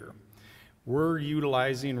year. We're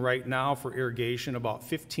utilizing right now for irrigation about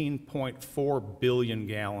 15.4 billion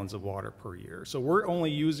gallons of water per year. So we're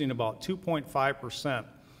only using about 2.5%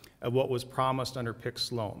 of what was promised under Pick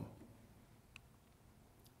Sloan.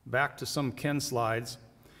 Back to some Ken slides.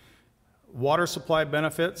 Water supply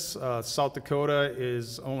benefits, South Dakota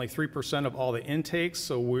is only 3% of all the intakes,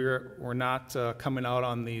 so we're not coming out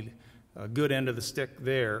on the good end of the stick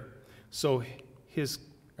there. So here's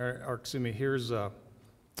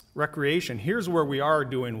recreation. Here's where we are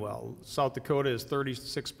doing well. South Dakota is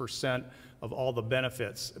 36% of all the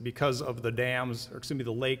benefits because of the dams, or excuse me,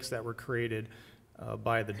 the lakes that were created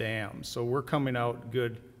by the dams. So we're coming out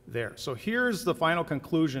good there. So here's the final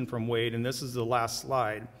conclusion from Wade, and this is the last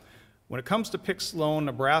slide. When it comes to Pick Sloan,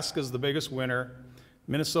 Nebraska is the biggest winner.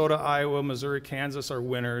 Minnesota, Iowa, Missouri, Kansas are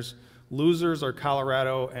winners. Losers are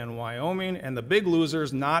Colorado and Wyoming, and the big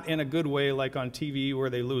losers, not in a good way like on TV where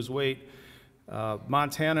they lose weight.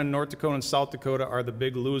 Montana, North Dakota, and South Dakota are the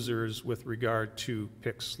big losers with regard to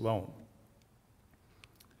PICS loan.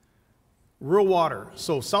 Rural water.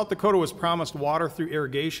 So South Dakota was promised water through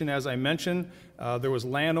irrigation, as I mentioned. There was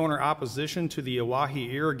landowner opposition to the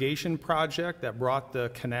Oahe irrigation project that brought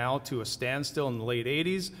the canal to a standstill in the late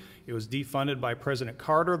 80s. It was defunded by President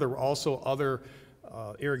Carter. There were also other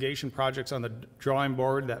irrigation projects on the drawing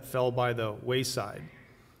board that fell by the wayside.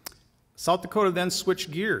 South Dakota then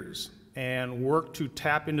switched gears and worked to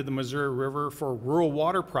tap into the Missouri River for rural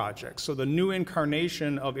water projects. So the new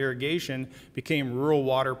incarnation of irrigation became rural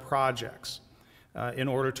water projects in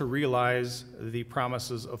order to realize the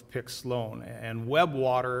promises of PICS loan. And Webb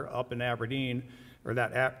Water up in Aberdeen, or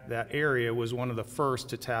that area, was one of the first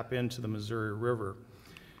to tap into the Missouri River.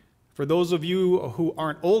 For those of you who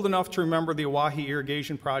aren't old enough to remember the Oahe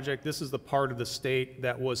irrigation project, this is the part of the state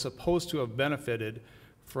that was supposed to have benefited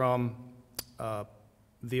from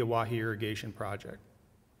the Oahe irrigation project.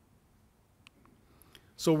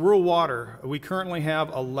 So rural water, we currently have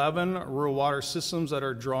 11 rural water systems that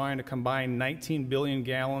are drawing a combined 19 billion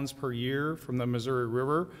gallons per year from the Missouri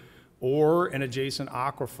River or an adjacent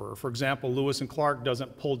aquifer. For example, Lewis and Clark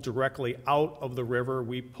doesn't pull directly out of the river.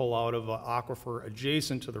 We pull out of an aquifer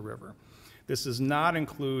adjacent to the river. This does not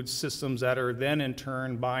include systems that are then in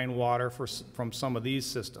turn buying water from some of these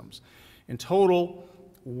systems. In total,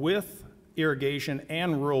 with irrigation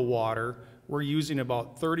and rural water, we're using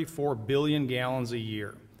about 34 billion gallons a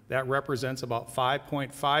year. That represents about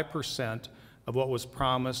 5.5% of what was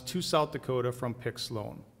promised to South Dakota from PICS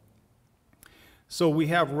loan. So we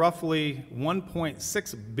have roughly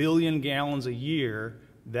 1.6 billion gallons a year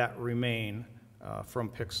that remain from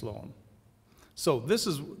PICS loan. So this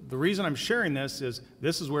is, the reason I'm sharing this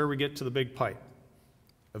is where we get to the big pipe,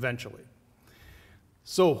 eventually.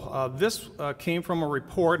 So this came from a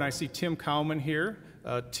report, and I see Tim Cowman here.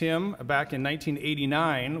 Tim, back in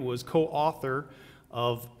 1989, was co-author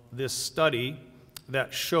of this study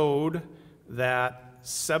that showed that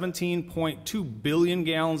 17.2 billion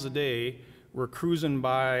gallons a day were cruising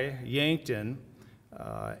by Yankton,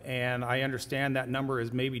 and I understand that number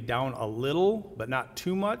is maybe down a little, but not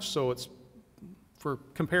too much, so it's, for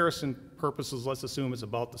comparison purposes, let's assume it's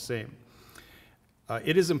about the same.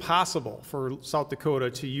 It is impossible for South Dakota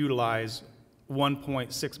to utilize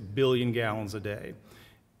 1.6 billion gallons a day.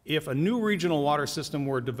 If a new regional water system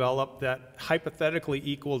were developed that hypothetically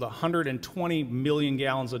equaled 120 million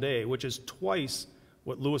gallons a day, which is twice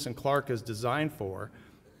what Lewis and Clark is designed for,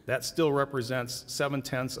 that still represents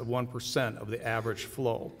 0.7% of the average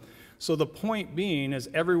flow. So the point being is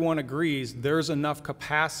everyone agrees there's enough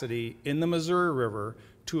capacity in the Missouri River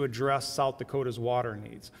to address South Dakota's water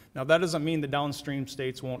needs. Now that doesn't mean the downstream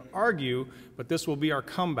states won't argue, but this will be our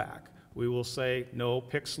comeback. We will say, no,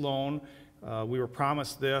 PICS loan, we were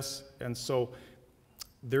promised this, and so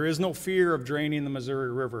there is no fear of draining the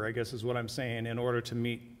Missouri River, I guess is what I'm saying, in order to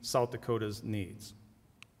meet South Dakota's needs.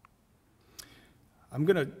 I'm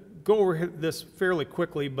going to go over this fairly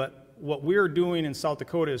quickly, but what we're doing in South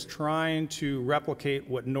Dakota is trying to replicate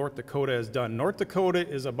what North Dakota has done. North Dakota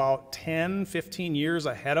is about 10, 15 years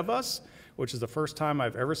ahead of us, which is the first time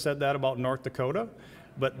I've ever said that about North Dakota,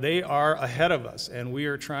 but they are ahead of us, and we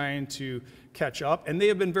are trying to catch up, and they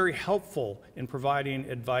have been very helpful in providing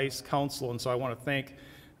advice, counsel, and so I want to thank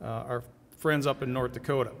our friends up in North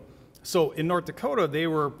Dakota. So in North Dakota, they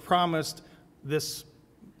were promised this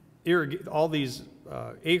all these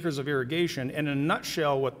acres of irrigation. And in a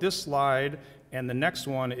nutshell, what this slide and the next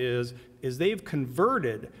one is they've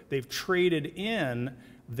traded in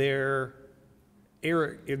their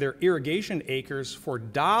irrigation acres for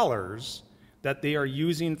dollars that they are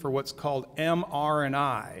using for what's called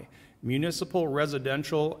MR&I, municipal,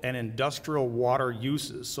 residential, and industrial water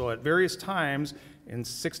uses. So at various times in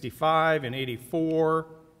 65, in 84,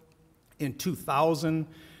 in 2000,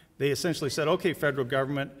 they essentially said, okay, federal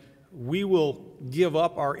government, we will give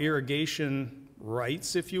up our irrigation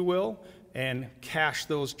rights, if you will, and cash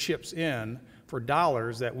those chips in for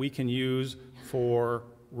dollars that we can use for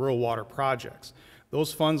rural water projects.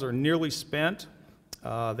 Those funds are nearly spent.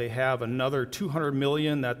 They have another $200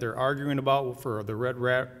 million that they're arguing about for the Red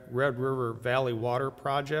River Valley Water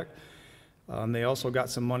Project. They also got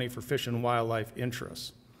some money for fish and wildlife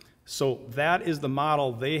interests. So that is the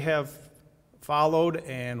model they have followed,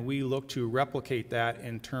 and we look to replicate that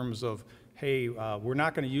in terms of, hey, we're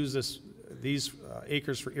not going to use these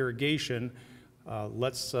acres for irrigation.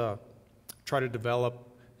 Let's try to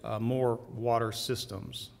develop more water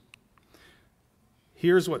systems.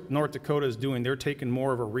 Here's what North Dakota is doing. They're taking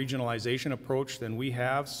more of a regionalization approach than we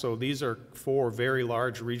have. So these are 4 very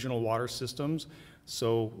large regional water systems.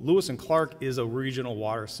 So Lewis and Clark is a regional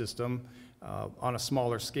water system on a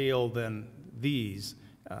smaller scale than these.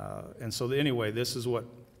 And so anyway, this is what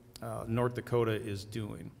North Dakota is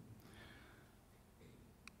doing.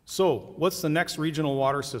 So what's the next regional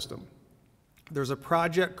water system? There's a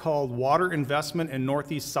project called Water Investment in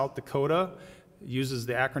Northeast South Dakota. It uses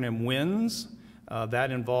the acronym WINS.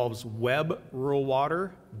 That involves Webb Rural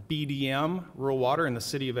Water, BDM Rural Water in the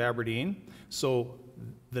city of Aberdeen. So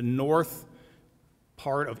the north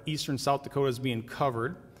part of eastern South Dakota is being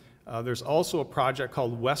covered. There's also a project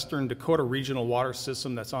called Western Dakota Regional Water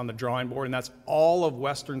System that's on the drawing board, and that's all of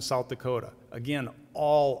western South Dakota. Again,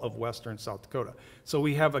 all of western South Dakota. So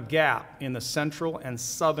we have a gap in the central and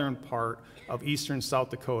southern part of eastern South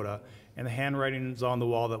Dakota, and the handwriting is on the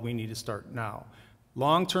wall that we need to start now.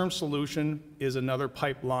 Long-term solution is another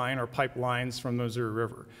pipeline or pipelines from the Missouri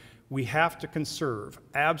River. We have to conserve.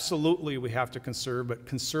 Absolutely we have to conserve, but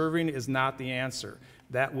conserving is not the answer.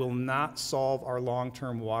 That will not solve our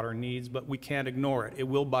long-term water needs, but we can't ignore it. It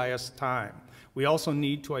will buy us time. We also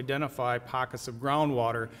need to identify pockets of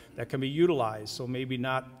groundwater that can be utilized, so maybe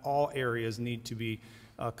not all areas need to be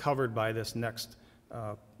covered by this next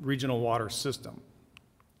regional water system.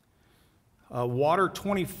 Water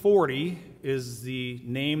 2040 is the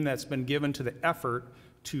name that's been given to the effort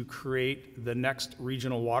to create the next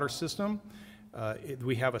regional water system.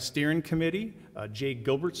 We have a steering committee. Jay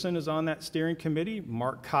Gilbertson is on that steering committee.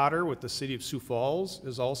 Mark Cotter with the City of Sioux Falls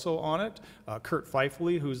is also on it. Kurt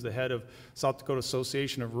Feifley, who's the head of South Dakota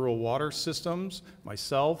Association of Rural Water Systems,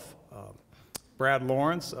 myself, Brad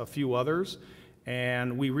Lawrence, a few others.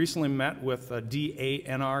 And we recently met with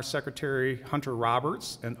DANR Secretary Hunter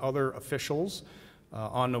Roberts and other officials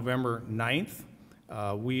on November 9th.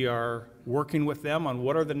 We are working with them on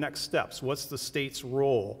what are the next steps. What's the state's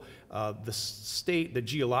role? The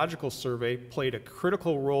Geological Survey played a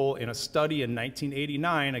critical role in a study in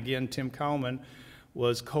 1989. Again, Tim Cowman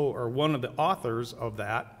was one of the authors of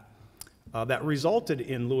that. That resulted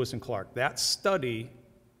in Lewis and Clark. That study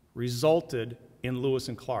resulted in Lewis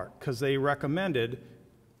and Clark because they recommended,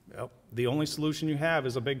 well, the only solution you have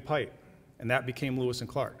is a big pipe, and that became Lewis and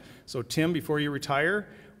Clark. So Tim, before you retire,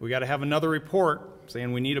 we got to have another report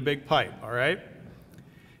saying we need a big pipe, all right?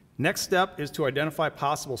 Next step is to identify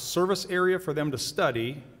possible service area for them to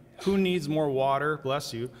study, who needs more water,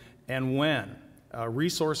 bless you, and when.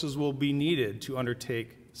 Resources will be needed to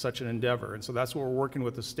undertake such an endeavor, and so that's what we're working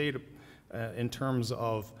with the state in terms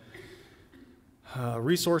of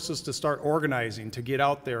resources to start organizing, to get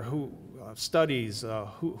out there, studies,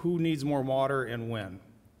 who needs more water and when.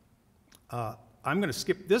 I'm going to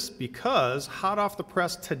skip this because hot off the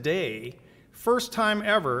press today, first time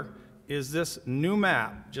ever, is this new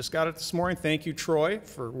map. Just got it this morning. Thank you, Troy,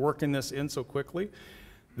 for working this in so quickly.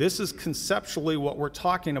 This is conceptually what we're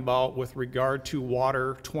talking about with regard to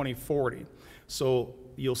Water 2040. So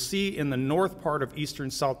you'll see in the north part of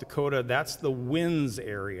eastern South Dakota, that's the WINS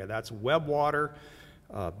area. That's Webb Water,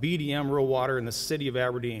 BDM Rural Water in the city of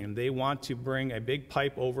Aberdeen. They want to bring a big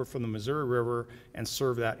pipe over from the Missouri River and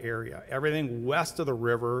serve that area. Everything west of the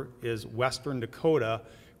river is Western Dakota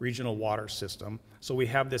Regional Water System. So we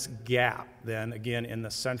have this gap then again in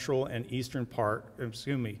the central and eastern part,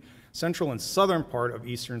 central and southern part of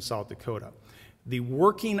eastern South Dakota. The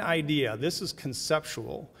working idea, this is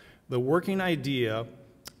conceptual, the working idea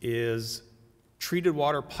is treated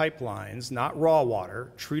water pipelines, not raw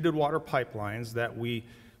water, treated water pipelines that we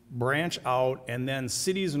branch out, and then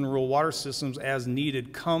cities and rural water systems as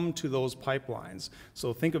needed come to those pipelines.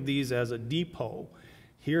 So think of these as a depot.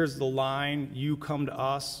 Here's the line, you come to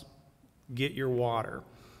us, get your water.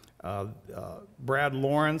 Brad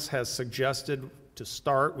Lawrence has suggested to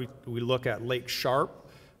start, we look at Lake Sharp,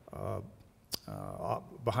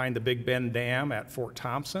 behind the Big Bend Dam at Fort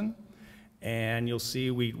Thompson. And you'll see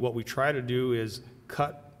what we try to do is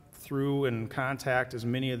cut through and contact as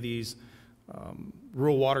many of these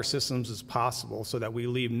rural water systems as possible so that we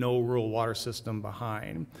leave no rural water system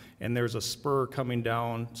behind. And there's a spur coming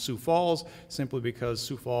down Sioux Falls simply because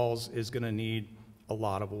Sioux Falls is going to need a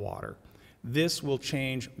lot of water. This will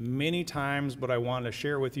change many times, but I wanted to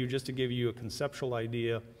share with you just to give you a conceptual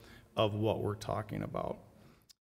idea of what we're talking about.